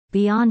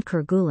Beyond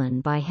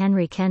Kerguelen by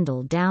Henry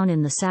Kendall, down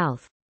in the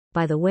south,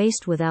 by the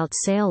waste without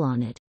sail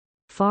on it,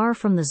 far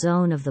from the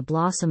zone of the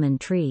blossom and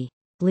tree,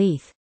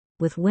 Lieth,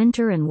 with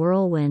winter and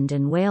whirlwind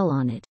and wail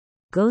on it,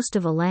 ghost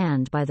of a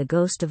land by the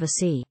ghost of a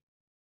sea.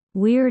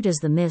 Weird as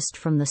the mist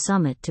from the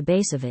summit to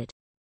base of it.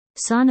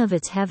 Sun of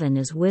its heaven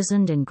is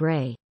wizened and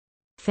grey.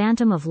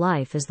 Phantom of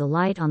life is the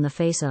light on the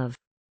face of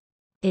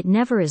it.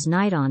 Never is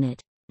night on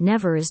it,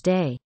 never is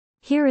day.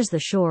 Here is the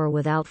shore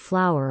without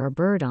flower or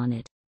bird on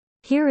it.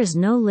 Here is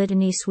no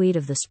litany sweet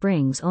of the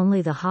springs,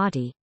 only the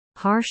haughty,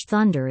 harsh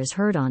thunder is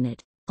heard on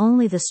it,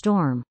 only the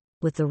storm,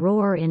 with the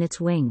roar in its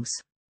wings.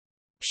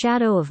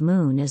 Shadow of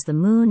moon is the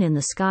moon in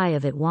the sky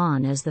of it,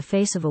 wan as the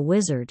face of a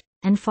wizard,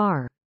 and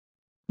far.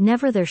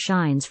 Never there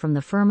shines from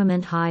the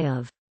firmament high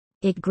of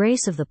it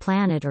grace of the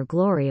planet or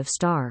glory of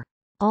star.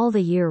 All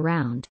the year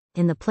round,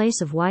 in the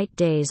place of white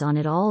days on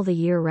it all the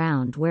year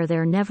round, where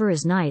there never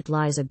is night,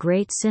 lies a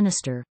great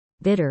sinister,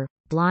 bitter,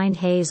 blind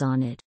haze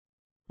on it.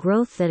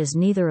 Growth that is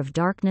neither of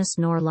darkness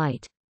nor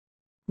light.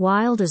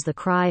 Wild is the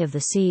cry of the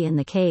sea in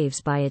the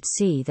caves by its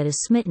sea that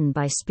is smitten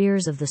by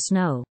spears of the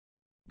snow.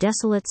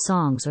 Desolate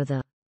songs are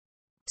the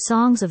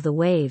songs of the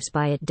waves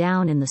by it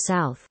down in the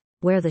south,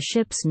 where the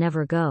ships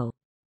never go.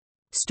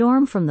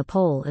 Storm from the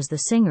pole is the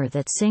singer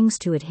that sings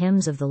to it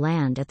hymns of the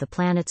land at the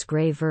planet's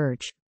grey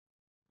verge.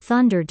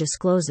 Thunder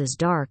discloses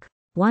dark,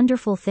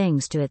 wonderful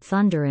things to it,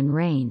 thunder and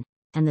rain,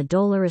 and the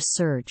dolorous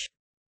surge.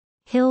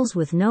 Hills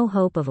with no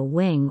hope of a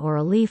wing or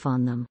a leaf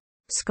on them,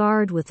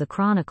 scarred with the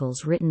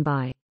chronicles written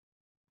by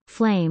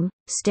flame,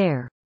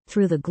 stare,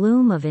 through the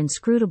gloom of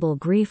inscrutable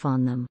grief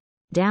on them,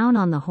 down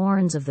on the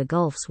horns of the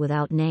gulfs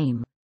without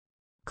name.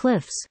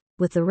 Cliffs,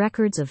 with the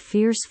records of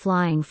fierce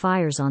flying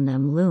fires on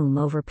them, loom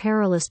over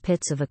perilous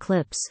pits of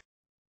eclipse.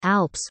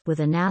 Alps, with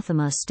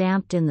anathema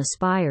stamped in the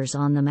spires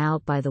on them,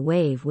 out by the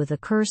wave with a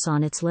curse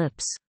on its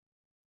lips.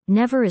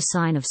 Never is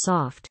sign of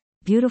soft,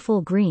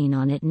 beautiful green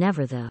on it,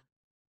 never the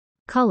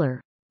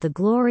color, the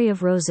glory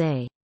of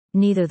rosé.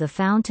 Neither the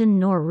fountain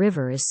nor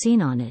river is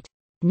seen on it.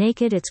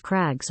 Naked its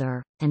crags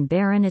are, and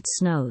barren its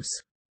snows.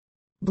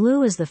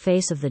 Blue as the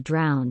face of the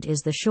drowned is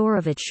the shore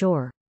of its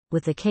shore,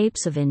 with the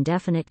capes of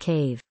indefinite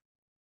cave.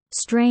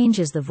 Strange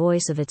is the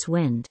voice of its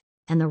wind,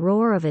 and the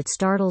roar of it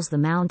startles the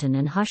mountain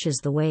and hushes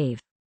the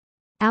wave.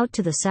 Out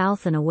to the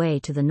south and away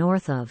to the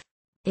north of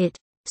it,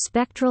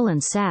 spectral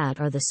and sad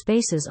are the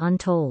spaces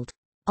untold.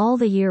 All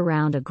the year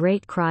round a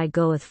great cry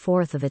goeth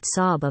forth of its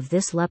sob of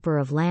this leper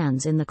of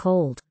lands in the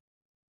cold.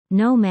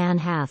 No man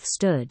hath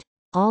stood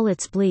all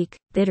its bleak,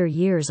 bitter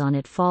years on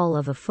it, fall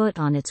of a foot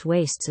on its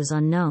wastes is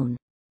unknown.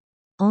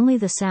 Only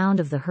the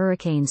sound of the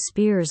hurricane's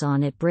spears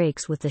on it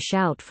breaks with the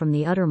shout from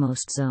the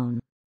uttermost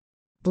zone.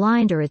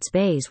 Blind are its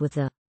bays with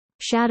the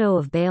shadow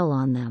of bale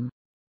on them.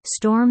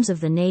 Storms of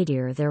the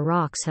nadir their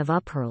rocks have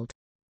uphurled.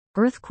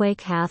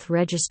 Earthquake hath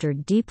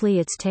registered deeply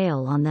its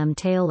tale on them,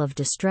 tale of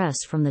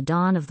distress from the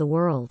dawn of the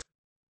world.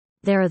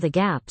 There are the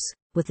gaps,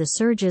 with the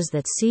surges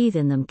that seethe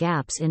in them,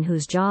 gaps in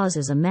whose jaws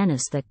is a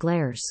menace that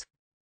glares.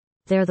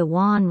 There the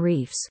wan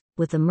reefs,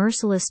 with the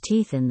merciless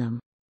teeth in them,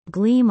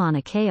 gleam on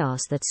a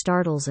chaos that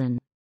startles and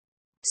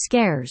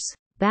scares.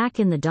 Back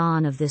in the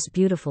dawn of this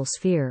beautiful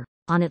sphere,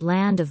 on it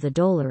land of the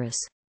dolorous,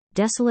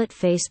 desolate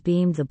face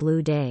beamed the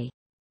blue day,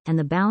 and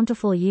the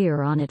bountiful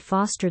year on it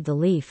fostered the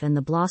leaf and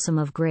the blossom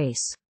of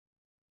grace.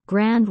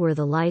 Grand were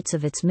the lights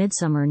of its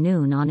midsummer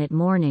noon on it,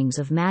 mornings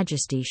of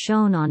majesty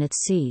shone on its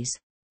seas.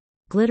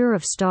 Glitter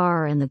of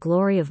star and the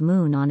glory of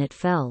moon on it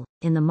fell,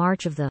 in the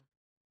march of the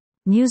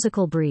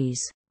musical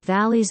breeze.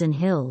 Valleys and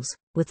hills,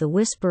 with the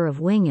whisper of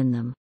wing in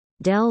them,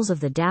 dells of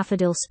the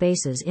daffodil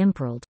spaces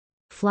impearled,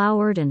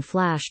 flowered and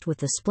flashed with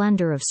the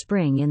splendor of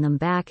spring in them,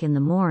 back in the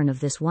morn of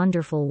this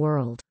wonderful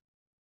world.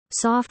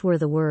 Soft were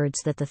the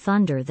words that the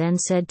thunder then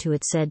said to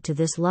it, said to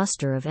this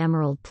luster of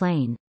emerald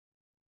plain.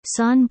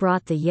 Sun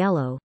brought the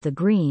yellow, the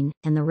green,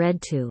 and the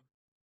red to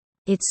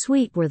it.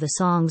 Sweet were the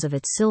songs of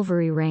its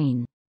silvery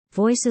rain.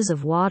 Voices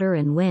of water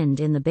and wind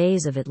in the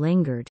bays of it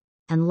lingered,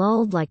 and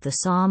lulled like the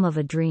psalm of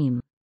a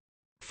dream.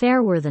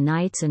 Fair were the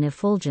nights and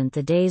effulgent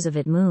the days of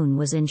it, moon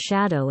was in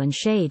shadow and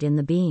shade in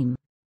the beam.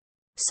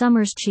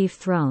 Summer's chief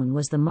throne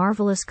was the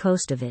marvelous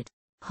coast of it,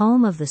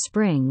 home of the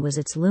spring was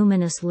its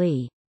luminous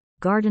lee,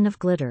 garden of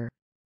glitter.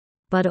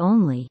 But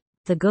only,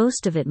 the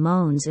ghost of it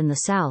moans in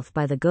the south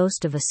by the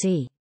ghost of a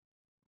sea.